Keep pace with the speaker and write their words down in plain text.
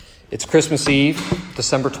It's Christmas Eve,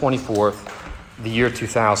 December 24th, the year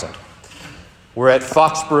 2000. We're at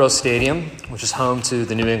Foxborough Stadium, which is home to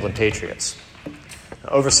the New England Patriots.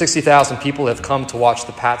 Over 60,000 people have come to watch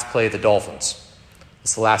the Pats play the Dolphins.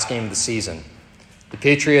 It's the last game of the season. The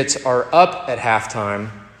Patriots are up at halftime,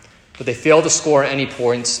 but they fail to score any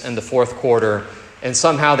points in the fourth quarter, and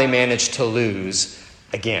somehow they manage to lose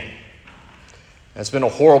again. It's been a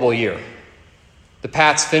horrible year. The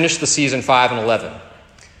Pats finished the season 5-11.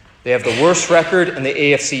 They have the worst record in the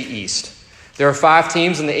AFC East. There are 5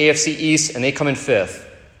 teams in the AFC East, and they come in 5th,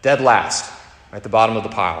 dead last, at the bottom of the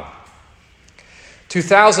pile.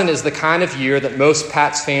 2000 is the kind of year that most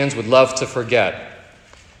Pats fans would love to forget.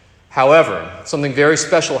 However, something very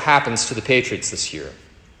special happens to the Patriots this year.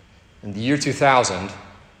 In the year 2000,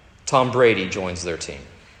 Tom Brady joins their team.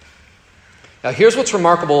 Now, here's what's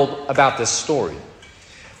remarkable about this story.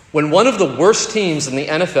 When one of the worst teams in the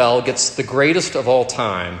NFL gets the greatest of all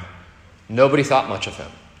time, nobody thought much of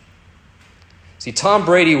him. See, Tom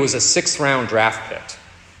Brady was a 6th-round draft pick.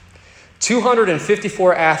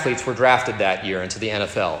 254 athletes were drafted that year into the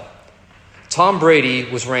NFL. Tom Brady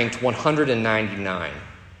was ranked 199.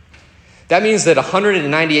 That means that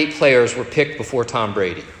 198 players were picked before Tom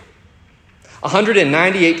Brady.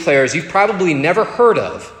 198 players you've probably never heard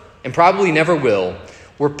of and probably never will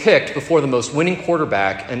were picked before the most winning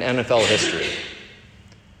quarterback in NFL history.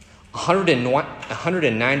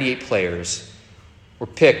 198 players were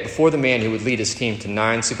picked before the man who would lead his team to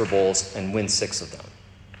 9 Super Bowls and win 6 of them.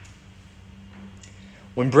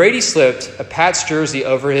 When Brady slipped a Pats jersey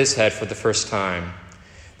over his head for the first time,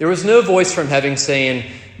 there was no voice from heaven saying,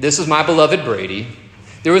 "This is my beloved Brady."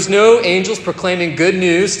 There was no angels proclaiming good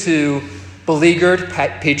news to beleaguered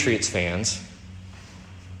Patriots fans.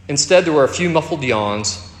 Instead, there were a few muffled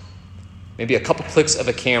yawns, maybe a couple clicks of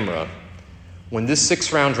a camera, when this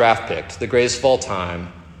 6th-round draft pick, the greatest of all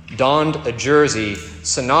time, donned a jersey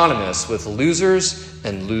synonymous with losers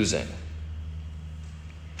and losing.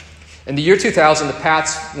 In the year 2000, the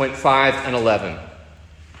Pats went 5-11.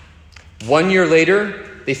 1 year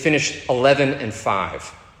later, they finished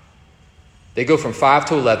 11-5. They go from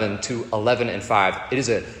 5-11 to 11-5. It is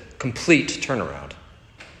a complete turnaround,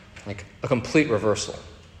 like a complete reversal.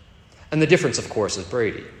 And the difference, of course, is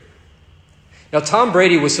Brady. Now, Tom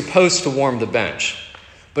Brady was supposed to warm the bench,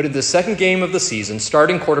 but in the second game of the season,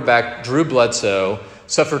 starting quarterback Drew Bledsoe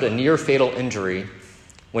suffered a near-fatal injury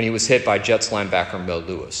when he was hit by Jets linebacker Mo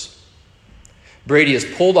Lewis. Brady is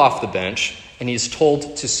pulled off the bench, and he is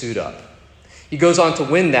told to suit up. He goes on to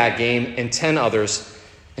win that game and 10 others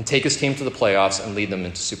and take his team to the playoffs and lead them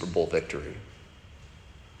into Super Bowl victory.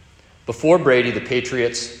 Before Brady, the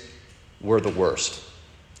Patriots were the worst,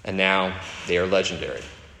 and now they are legendary.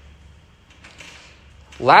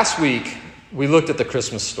 Last week, we looked at the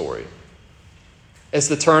Christmas story. It's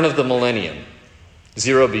the turn of the millennium,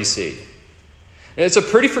 0 BC. And it's a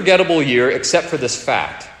pretty forgettable year except for this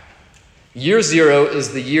fact. Year 0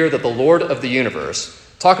 is the year that the Lord of the universe,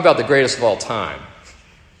 talk about the greatest of all time,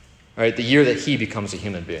 right? The year that he becomes a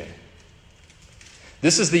human being.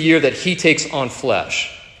 This is the year that he takes on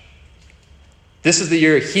flesh. This is the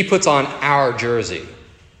year he puts on our jersey.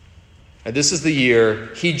 And this is the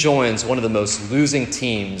year he joins one of the most losing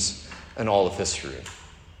teams in all of history.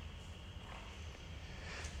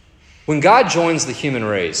 When God joins the human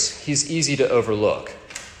race, he's easy to overlook.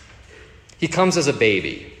 He comes as a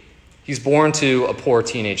baby. He's born to a poor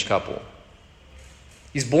teenage couple.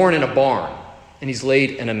 He's born in a barn, and he's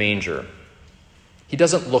laid in a manger. He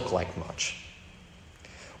doesn't look like much.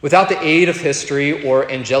 Without the aid of history or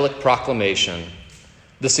angelic proclamation,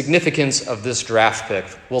 the significance of this draft pick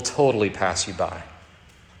will totally pass you by.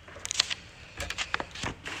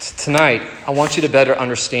 Tonight, I want you to better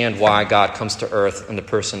understand why God comes to earth in the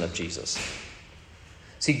person of Jesus.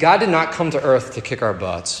 See, God did not come to earth to kick our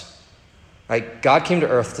butts. Right? God came to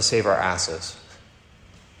earth to save our asses.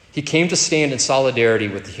 He came to stand in solidarity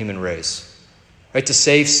with the human race, right? To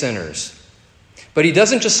save sinners. But he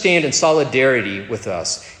doesn't just stand in solidarity with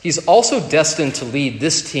us. He's also destined to lead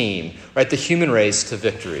this team, right, the human race, to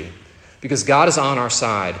victory. Because God is on our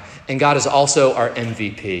side, and God is also our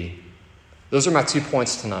MVP. Those are my 2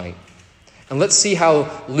 points tonight. And let's see how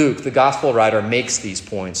Luke, the gospel writer, makes these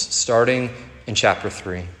points, starting in chapter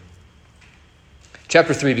 3.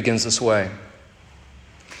 Chapter 3 begins this way.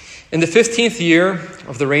 In the 15th year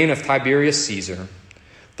of the reign of Tiberius Caesar,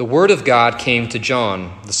 the word of God came to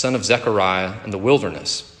John, the son of Zechariah, in the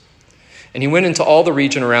wilderness. And he went into all the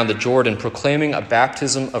region around the Jordan, proclaiming a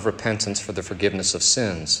baptism of repentance for the forgiveness of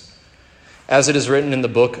sins. As it is written in the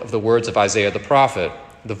book of the words of Isaiah the prophet,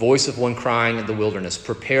 the voice of one crying in the wilderness,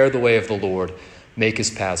 "Prepare the way of the Lord, make his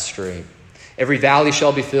paths straight." Every valley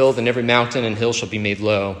shall be filled, and every mountain and hill shall be made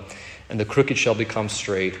low, and the crooked shall become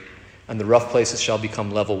straight, and the rough places shall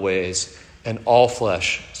become level ways, and all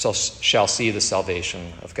flesh shall see the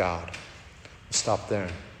salvation of God. We'll stop there.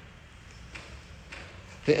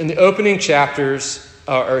 In the opening in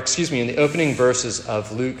the opening verses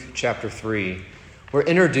of Luke chapter 3, we're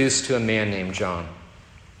introduced to a man named John.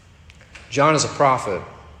 John is a prophet.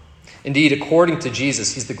 Indeed, according to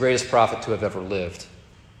Jesus, he's the greatest prophet to have ever lived.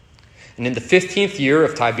 And in the 15th year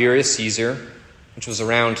of Tiberius Caesar, which was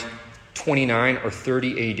around 29 or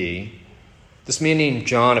 30 AD, this man named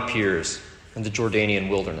John appears in the Jordanian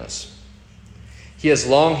wilderness. He has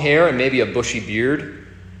long hair and maybe a bushy beard.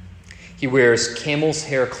 He wears camel's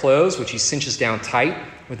hair clothes, which he cinches down tight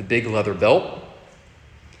with a big leather belt.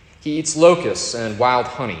 He eats locusts and wild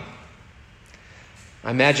honey.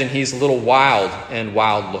 I imagine he's a little wild and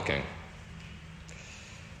wild looking.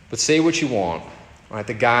 But say what you want, right?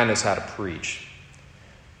 The guy knows how to preach.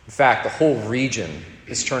 In fact, the whole region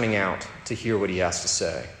is turning out to hear what he has to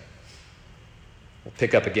say. We'll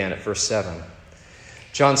pick up again at verse 7.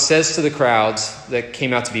 John says to the crowds that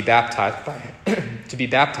came out to be baptized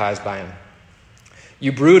by him,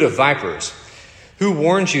 "You brood of vipers, who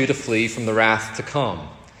warned you to flee from the wrath to come?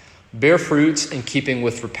 Bear fruits in keeping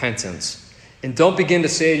with repentance. And don't begin to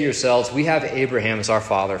say to yourselves, 'We have Abraham as our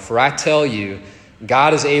father.' For I tell you,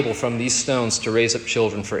 God is able from these stones to raise up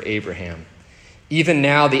children for Abraham. Even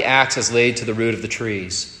now the axe is laid to the root of the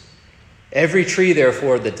trees. Every tree,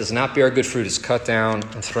 therefore, that does not bear good fruit is cut down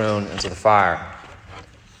and thrown into the fire."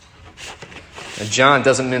 And John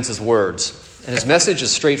doesn't mince his words, and his message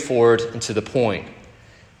is straightforward and to the point.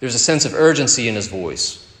 There's a sense of urgency in his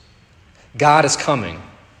voice. God is coming.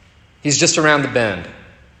 He's just around the bend.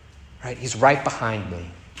 Right? He's right behind me.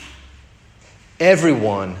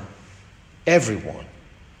 Everyone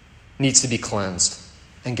needs to be cleansed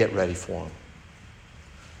and get ready for him.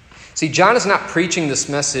 See, John is not preaching this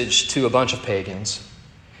message to a bunch of pagans.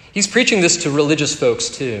 He's preaching this to religious folks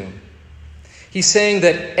too. He's saying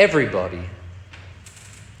that everybody,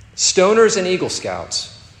 stoners and Eagle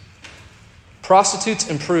Scouts, prostitutes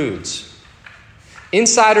and prudes,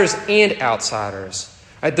 insiders and outsiders,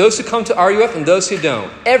 right? Those who come to RUF and those who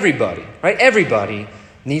don't, everybody, right? Everybody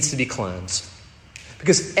needs to be cleansed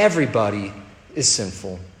because everybody is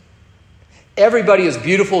sinful. Everybody is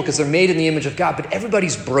beautiful because they're made in the image of God, but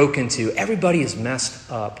everybody's broken too. Everybody is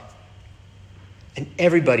messed up. And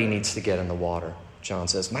everybody needs to get in the water, John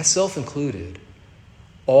says, myself included.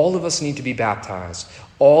 All of us need to be baptized.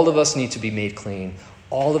 All of us need to be made clean.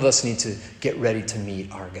 All of us need to get ready to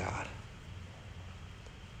meet our God.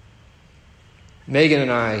 Megan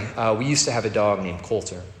and I, we used to have a dog named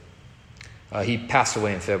Coulter. He passed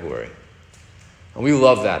away in February. And we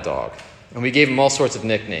loved that dog. And we gave him all sorts of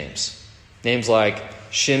nicknames. Names like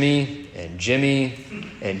Shimmy and Jimmy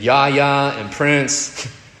and Yaya and Prince.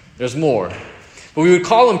 There's more. But we would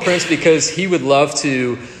call him Prince because he would love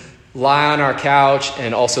to lie on our couch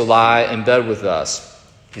and also lie in bed with us.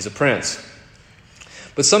 He's a prince.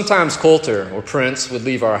 But sometimes Coulter, or Prince, would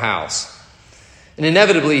leave our house. And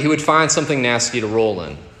inevitably, he would find something nasty to roll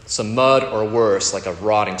in. Some mud or worse, like a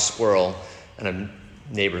rotting squirrel in a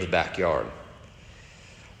neighbor's backyard.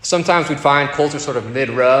 Sometimes we'd find Coulter sort of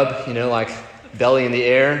mid-rub, like belly in the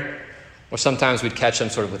air. Or sometimes we'd catch him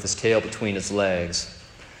sort of with his tail between his legs.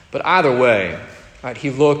 But either way, right, he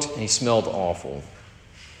looked and he smelled awful.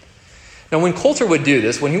 Now, when Coulter would do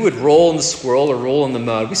this, when he would roll in the squirrel or roll in the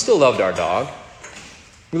mud, we still loved our dog.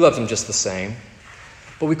 We loved him just the same.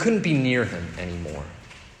 But we couldn't be near him anymore.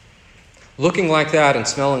 Looking like that and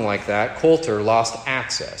smelling like that, Coulter lost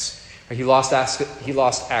access. He lost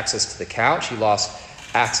access to the couch. He lost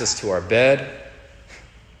access to our bed.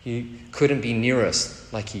 He couldn't be near us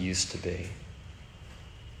like he used to be.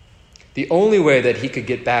 The only way that he could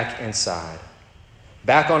get back inside,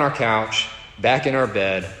 back on our couch, back in our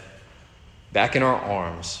bed, back in our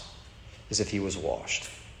arms, is if he was washed.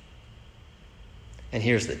 And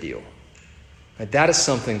here's the deal. That is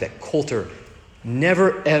something that Coulter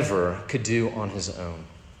never, ever could do on his own.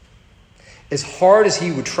 As hard as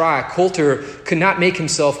he would try, Coulter could not make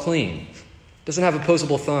himself clean. Doesn't have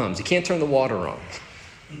opposable thumbs. He can't turn the water on.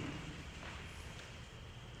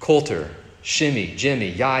 Coulter, Shimmy, Jimmy,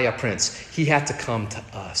 Yaya, Prince, he had to come to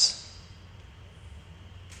us.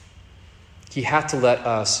 He had to let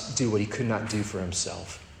us do what he could not do for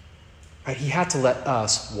himself. Right? He had to let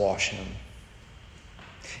us wash him.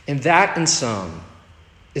 And that, in sum,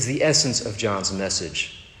 is the essence of John's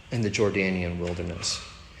message in the Jordanian wilderness.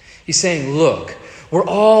 He's saying, look, we're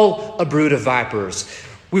all a brood of vipers.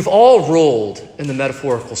 We've all rolled in the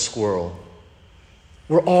metaphorical squirrel.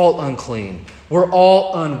 We're all unclean. We're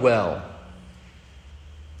all unwell.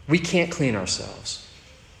 We can't clean ourselves,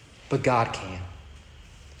 but God can.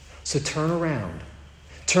 So turn around.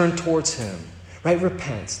 Turn towards him, right?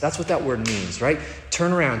 Repent. That's what that word means, right?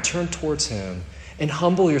 Turn around, turn towards him, and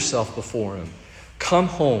humble yourself before him. Come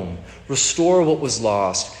home. Restore what was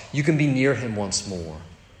lost. You can be near him once more.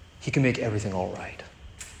 He can make everything all right.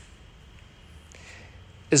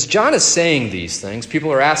 As John is saying these things,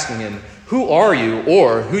 people are asking him, who are you,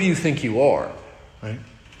 or who do you think you are? Right?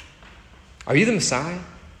 Are you the Messiah?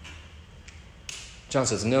 John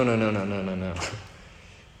says, no.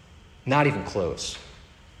 Not even close.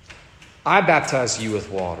 I baptize you with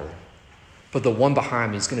water, but the one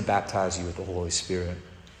behind me is going to baptize you with the Holy Spirit.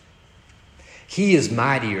 He is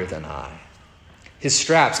mightier than I. His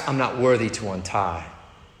straps I'm not worthy to untie.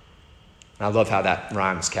 And I love how that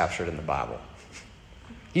rhyme is captured in the Bible.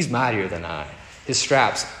 He's mightier than I. His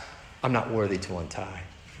straps I'm not worthy to untie.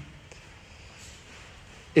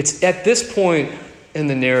 It's at this point in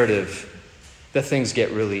the narrative that things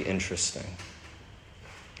get really interesting.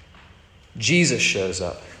 Jesus shows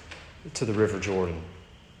up to the River Jordan.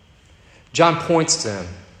 John points to him.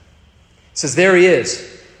 He says, there he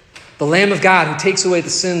is, the Lamb of God who takes away the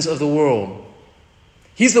sins of the world.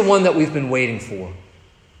 He's the one that we've been waiting for.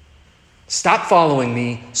 Stop following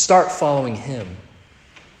me, start following him.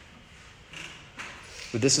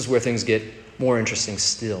 But this is where things get more interesting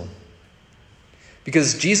still.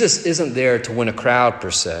 Because Jesus isn't there to win a crowd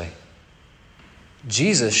per se.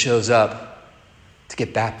 Jesus shows up to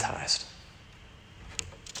get baptized.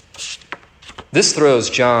 This throws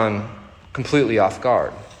John completely off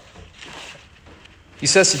guard. He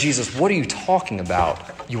says to Jesus, what are you talking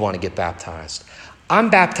about? You want to get baptized? I'm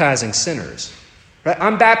baptizing sinners. Right?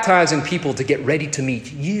 I'm baptizing people to get ready to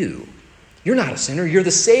meet you. You're not a sinner. You're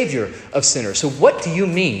the Savior of sinners. So what do you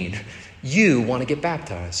mean you want to get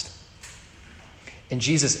baptized? And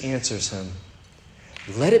Jesus answers him,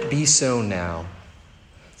 let it be so now,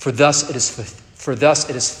 for thus it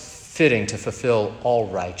is fitting to fulfill all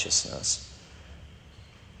righteousness.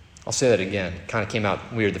 I'll say that again. It kind of came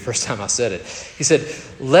out weird the first time I said it. He said,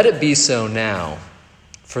 let it be so now,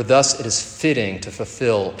 for thus it is fitting to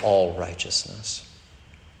fulfill all righteousness.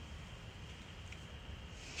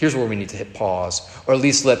 Here's where we need to hit pause, or at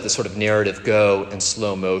least let the sort of narrative go in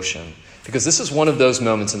slow motion, because this is one of those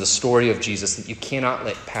moments in the story of Jesus that you cannot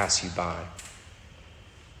let pass you by.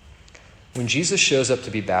 When Jesus shows up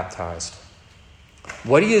to be baptized,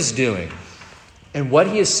 what he is doing and what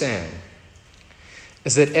he is saying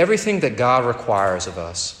is that everything that God requires of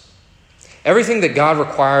us, everything that God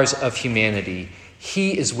requires of humanity,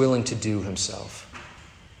 he is willing to do himself.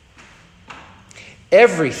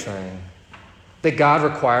 Everything that God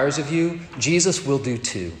requires of you, Jesus will do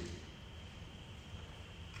too.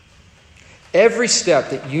 Every step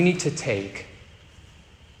that you need to take,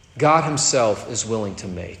 God himself is willing to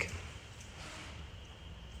make.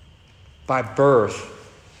 By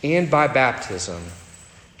birth and by baptism,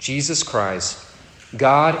 Jesus Christ,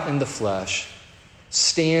 God in the flesh,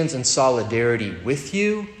 stands in solidarity with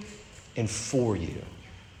you and for you.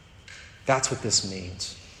 That's what this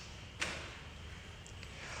means.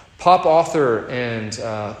 Pop author and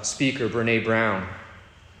speaker Brené Brown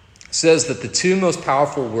says that the two most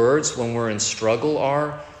powerful words when we're in struggle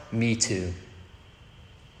are, me too.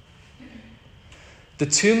 The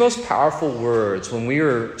two most powerful words when we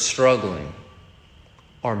are struggling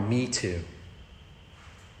are me too.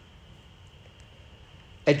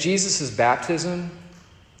 At Jesus' baptism,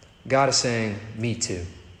 God is saying, me too.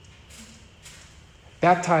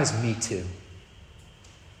 Baptize me too.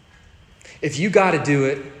 If you got to do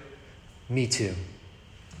it, me too.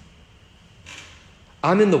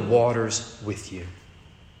 I'm in the waters with you.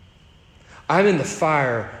 I'm in the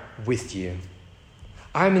fire with you.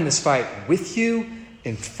 I'm in this fight with you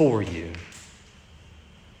and for you.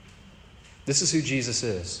 This is who Jesus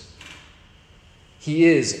is. He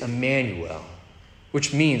is Emmanuel,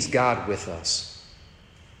 which means God with us.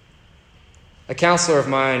 A counselor of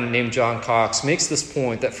mine named John Cox makes this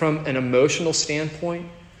point that from an emotional standpoint,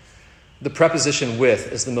 the preposition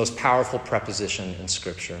with is the most powerful preposition in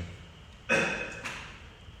Scripture.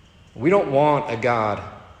 We don't want a God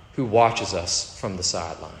who watches us from the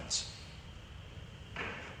sidelines.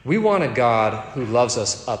 We want a God who loves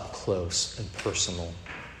us up close and personal.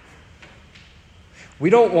 We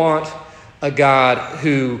don't want a God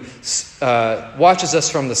who watches us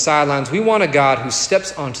from the sidelines. We want a God who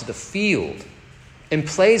steps onto the field and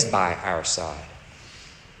plays by our side.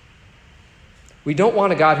 We don't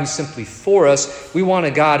want a God who's simply for us. We want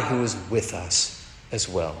a God who is with us as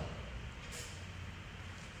well.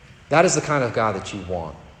 That is the kind of God that you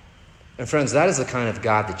want. And friends, that is the kind of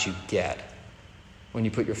God that you get when you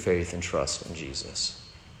put your faith and trust in Jesus.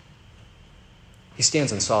 He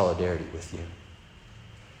stands in solidarity with you.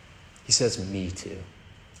 He says, me too.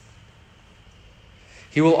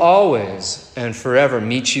 He will always and forever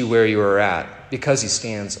meet you where you are at because he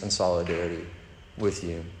stands in solidarity with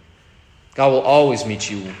you. God will always meet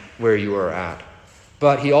you where you are at.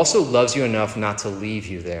 But he also loves you enough not to leave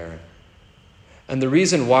you there. And the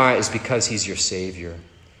reason why is because he's your Savior.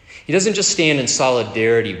 He doesn't just stand in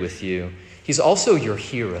solidarity with you. He's also your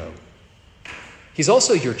hero. He's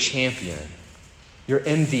also your champion, your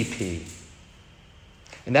MVP.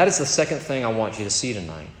 And that is the second thing I want you to see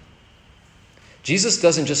tonight. Jesus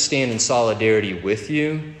doesn't just stand in solidarity with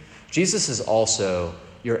you. Jesus is also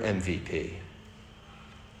your MVP.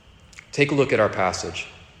 Take a look at our passage.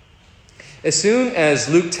 As soon as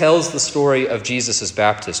Luke tells the story of Jesus'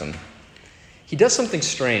 baptism, he does something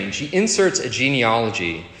strange. He inserts a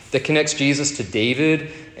genealogy that connects Jesus to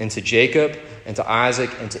David and to Jacob and to Isaac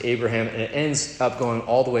and to Abraham, and it ends up going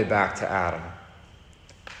all the way back to Adam.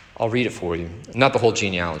 I'll read it for you. Not the whole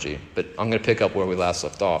genealogy, but I'm going to pick up where we last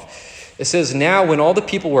left off. It says, now when all the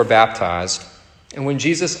people were baptized, and when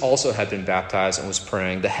Jesus also had been baptized and was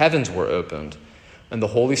praying, the heavens were opened, and the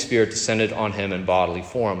Holy Spirit descended on him in bodily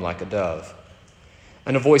form like a dove.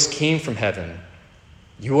 And a voice came from heaven,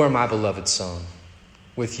 you are my beloved Son.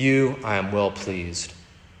 With you I am well pleased.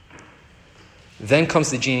 Then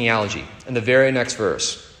comes the genealogy in the very next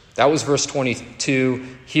verse. That was verse 22.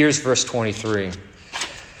 Here's verse 23.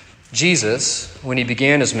 Jesus, when he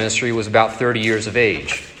began his ministry, was about 30 years of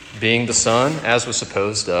age, being the son, as was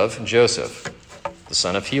supposed, of Joseph, the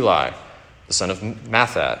son of Heli, the son of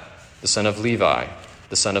Mathat, the son of Levi,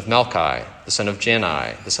 the son of Melchi, the son of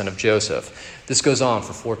Jannai, the son of Joseph. This goes on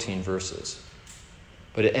for 14 verses.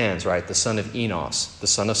 But it ends, right? The son of Enos, the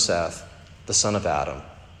son of Seth, the son of Adam,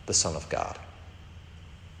 the son of God.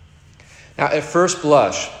 Now, at first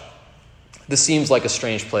blush, this seems like a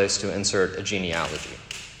strange place to insert a genealogy.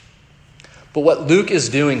 But what Luke is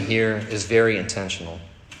doing here is very intentional.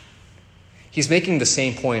 He's making the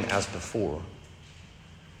same point as before.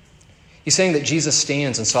 He's saying that Jesus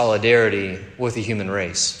stands in solidarity with the human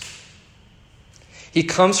race. He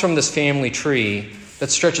comes from this family tree that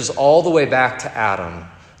stretches all the way back to Adam,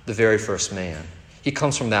 the very first man. He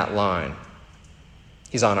comes from that line.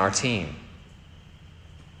 He's on our team.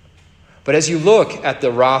 But as you look at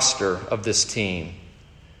the roster of this team,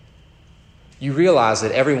 you realize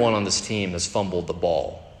that everyone on this team has fumbled the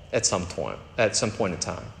ball at some point in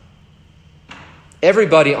time.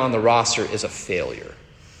 Everybody on the roster is a failure.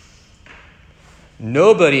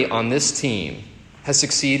 Nobody on this team has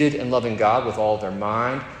succeeded in loving God with all their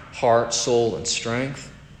mind, heart, soul, and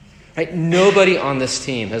strength. Right? Nobody on this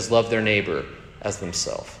team has loved their neighbor as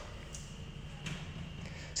themselves.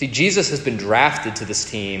 See, Jesus has been drafted to this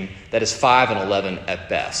team that is 5-11 at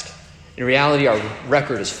best. In reality, our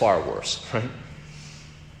record is far worse, right?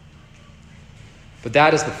 But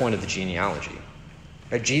that is the point of the genealogy.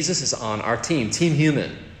 Right? Jesus is on our team, Team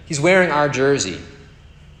Human. He's wearing our jersey.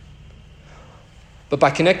 But by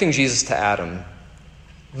connecting Jesus to Adam,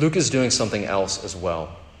 Luke is doing something else as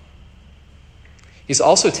well. He's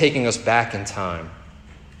also taking us back in time,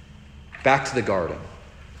 back to the garden.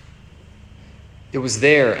 It was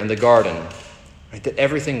there in the garden, right, that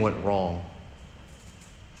everything went wrong.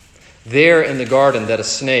 There in the garden that a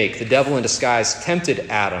snake, the devil in disguise, tempted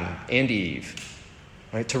Adam and Eve,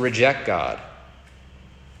 right, to reject God,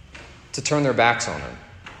 to turn their backs on him,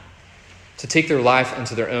 to take their life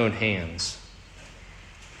into their own hands.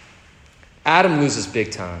 Adam loses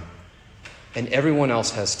big time, and everyone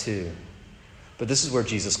else has too. But this is where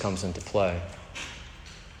Jesus comes into play.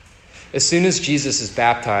 As soon as Jesus is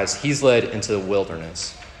baptized, he's led into the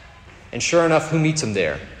wilderness. And sure enough, who meets him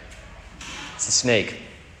there? It's the snake.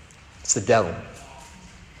 It's the devil.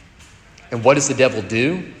 And what does the devil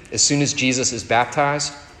do as soon as Jesus is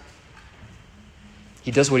baptized?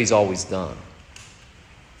 He does what he's always done.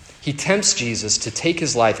 He tempts Jesus to take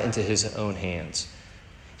his life into his own hands.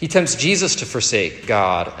 He tempts Jesus to forsake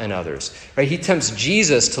God and others. Right? He tempts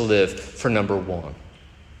Jesus to live for number one.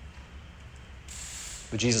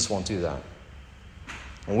 But Jesus won't do that.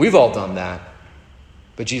 And we've all done that,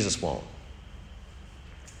 but Jesus won't.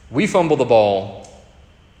 We fumble the ball.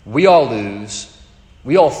 We all lose.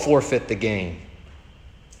 We all forfeit the game.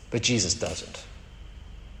 But Jesus doesn't.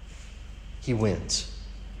 He wins.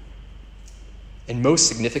 And most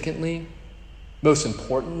significantly, most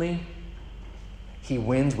importantly, he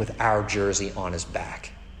wins with our jersey on his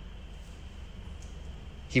back.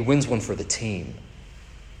 He wins one for the team.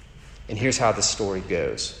 And here's how the story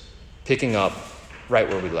goes, picking up right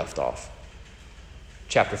where we left off.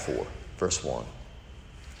 Chapter 4, verse 1.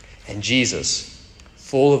 And Jesus,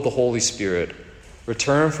 full of the Holy Spirit,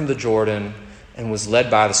 returned from the Jordan and was led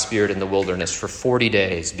by the Spirit in the wilderness for 40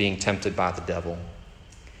 days, being tempted by the devil.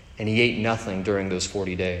 And he ate nothing during those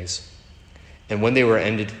 40 days. And when they were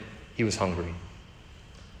ended, he was hungry.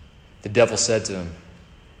 The devil said to him,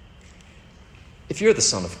 "If you're the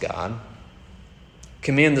Son of God,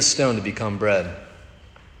 command the stone to become bread."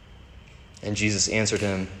 And Jesus answered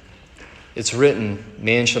him, "It's written,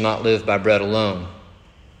 man shall not live by bread alone."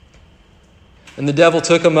 And the devil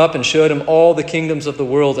took him up and showed him all the kingdoms of the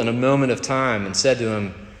world in a moment of time, and said to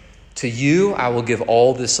him, "To you I will give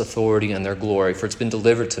all this authority and their glory, for it's been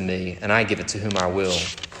delivered to me, and I give it to whom I will.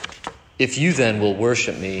 If you then will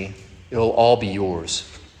worship me, it will all be yours."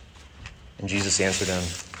 And Jesus answered him,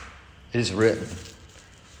 "It is written,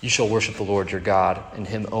 you shall worship the Lord your God, and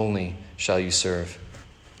him only shall you serve."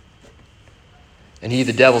 And he,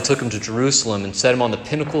 the devil, took him to Jerusalem and set him on the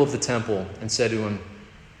pinnacle of the temple and said to him,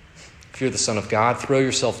 "If you're the Son of God, throw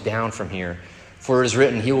yourself down from here. For it is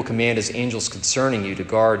written, he will command his angels concerning you to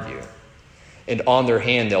guard you. And on their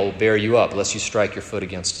hand they will bear you up, lest you strike your foot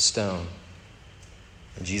against a stone."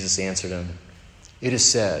 And Jesus answered him, "It is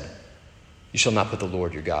said, you shall not put the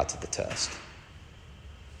Lord your God to the test."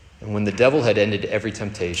 And when the devil had ended every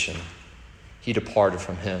temptation, he departed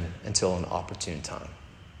from him until an opportune time.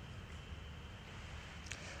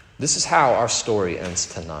 This is how our story ends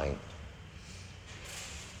tonight.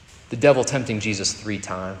 The devil tempting Jesus 3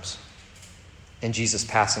 times, and Jesus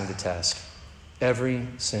passing the test every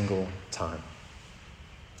single time.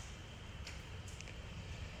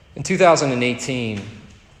 In 2018,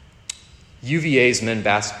 UVA's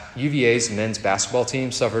men's basketball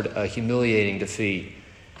team suffered a humiliating defeat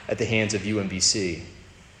at the hands of UMBC.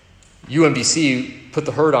 UMBC put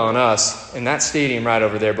the hurt on us in that stadium right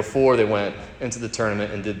over there before they went into the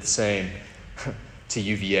tournament and did the same to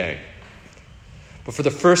UVA. But for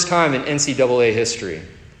the first time in NCAA history,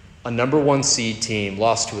 a number 1 seed team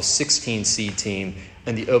lost to a 16 seed team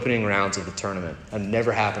in the opening rounds of the tournament. That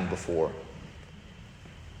never happened before.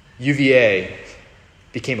 UVA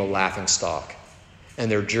became a laughingstock,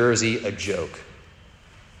 and their jersey a joke.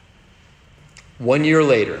 1 year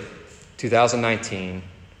later, 2019,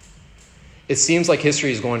 it seems like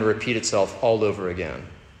history is going to repeat itself all over again.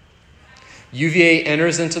 UVA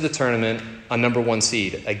enters into the tournament a number 1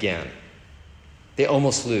 seed again. They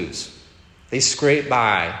almost lose. They scrape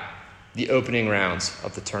by the opening rounds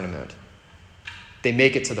of the tournament. They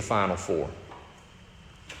make it to the Final Four.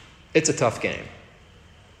 It's a tough game.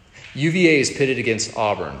 UVA is pitted against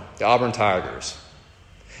Auburn, the Auburn Tigers.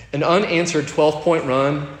 An unanswered 12-point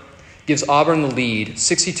run gives Auburn the lead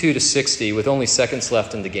 62-60 with only seconds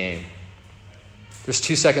left in the game. There's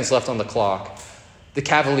 2 seconds left on the clock. The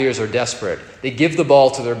Cavaliers are desperate. They give the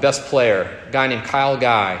ball to their best player, a guy named Kyle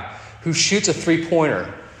Guy, who shoots a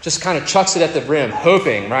 3-pointer, just kind of chucks it at the rim,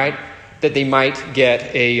 hoping, right, that they might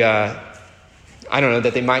get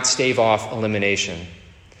that they might stave off elimination.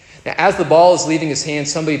 Now, as the ball is leaving his hand,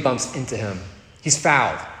 somebody bumps into him. He's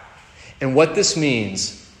fouled. And what this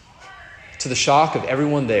means, to the shock of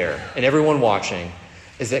everyone there and everyone watching,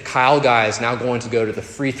 is that Kyle Guy is now going to go to the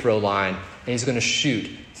free throw line, and he's going to shoot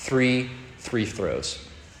 3 free throws.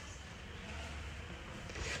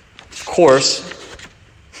 Of course,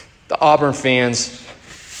 the Auburn fans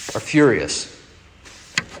are furious.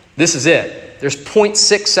 This is it. There's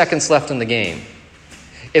 0.6 seconds left in the game.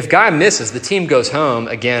 If Guy misses, the team goes home,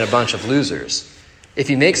 again, a bunch of losers. If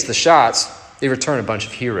he makes the shots, they return a bunch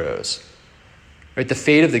of heroes. Right? The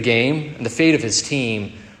fate of the game and the fate of his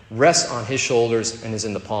team rests on his shoulders and is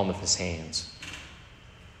in the palm of his hands.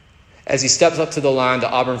 As he steps up to the line, the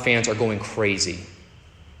Auburn fans are going crazy.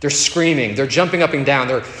 They're screaming. They're jumping up and down.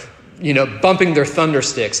 They're bumping their thunder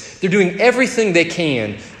sticks. They're doing everything they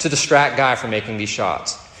can to distract Guy from making these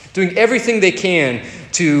shots. Doing everything they can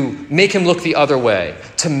to make him look the other way,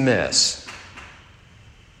 to miss.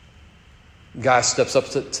 Guy steps up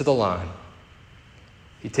to the line.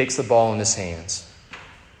 He takes the ball in his hands.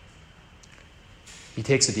 He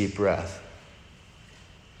takes a deep breath.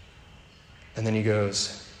 And then he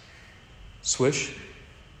goes, swish,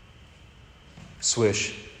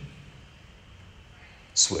 swish,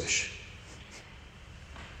 swish.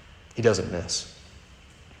 He doesn't miss.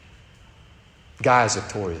 Guy is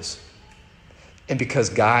victorious. And because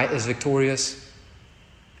Guy is victorious,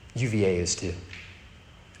 UVA is too.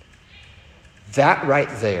 That right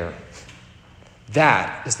there,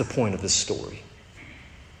 that is the point of this story.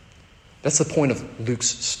 That's the point of Luke's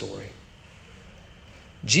story.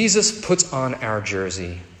 Jesus puts on our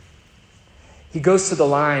jersey. He goes to the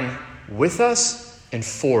line with us and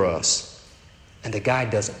for us, and the guy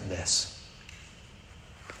doesn't miss.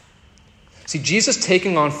 See, Jesus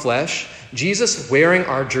taking on flesh, Jesus wearing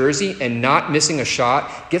our jersey and not missing a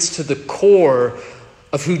shot gets to the core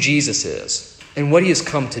of who Jesus is and what he has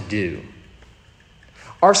come to do.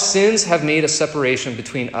 Our sins have made a separation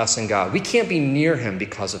between us and God. We can't be near him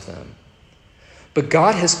because of them. But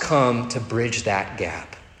God has come to bridge that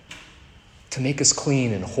gap, to make us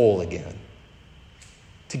clean and whole again,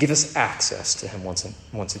 to give us access to him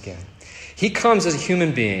once again. He comes as a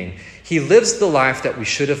human being. He lives the life that we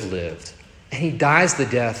should have lived, and he dies the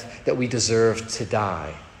death that we deserve to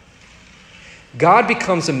die. God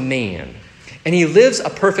becomes a man, and he lives a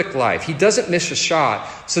perfect life. He doesn't miss a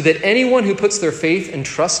shot so that anyone who puts their faith and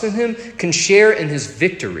trust in him can share in his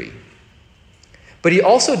victory. But he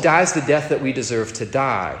also dies the death that we deserve to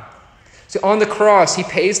die. So on the cross, he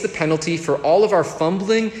pays the penalty for all of our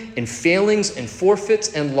fumbling and failings and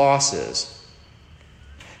forfeits and losses.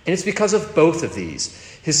 And it's because of both of these,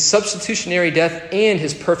 his substitutionary death and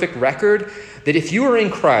his perfect record, that if you are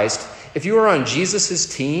in Christ, if you are on Jesus'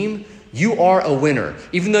 team, you are a winner.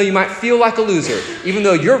 Even though you might feel like a loser, even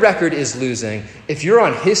though your record is losing, if you're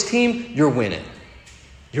on his team, you're winning.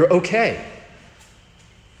 You're okay.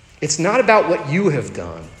 It's not about what you have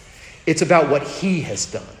done. It's about what he has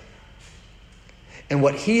done. And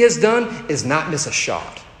what he has done is not miss a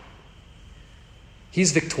shot.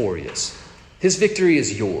 He's victorious. His victory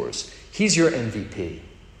is yours. He's your MVP.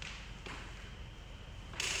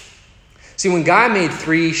 See, when Guy made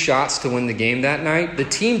 3 shots to win the game that night, the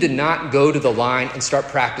team did not go to the line and start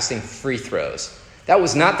practicing free throws. That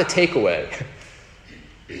was not the takeaway.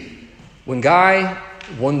 When Guy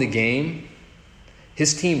won the game,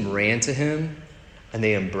 his team ran to him, and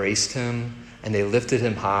they embraced him, and they lifted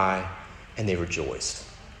him high, and they rejoiced.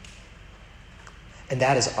 And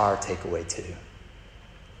that is our takeaway too.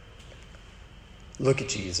 Look at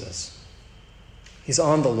Jesus. He's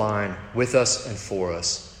on the line with us and for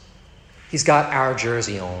us. He's got our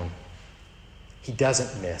jersey on. He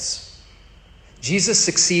doesn't miss. Jesus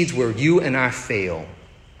succeeds where you and I fail.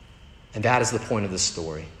 And that is the point of the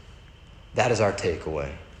story. That is our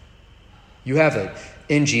takeaway. You have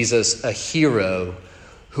in Jesus a hero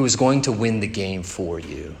who is going to win the game for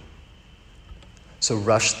you. So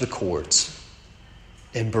rush the courts.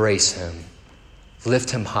 Embrace him.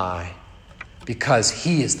 Lift him high. Because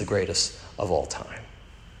he is the greatest of all time.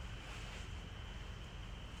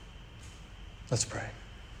 Let's pray.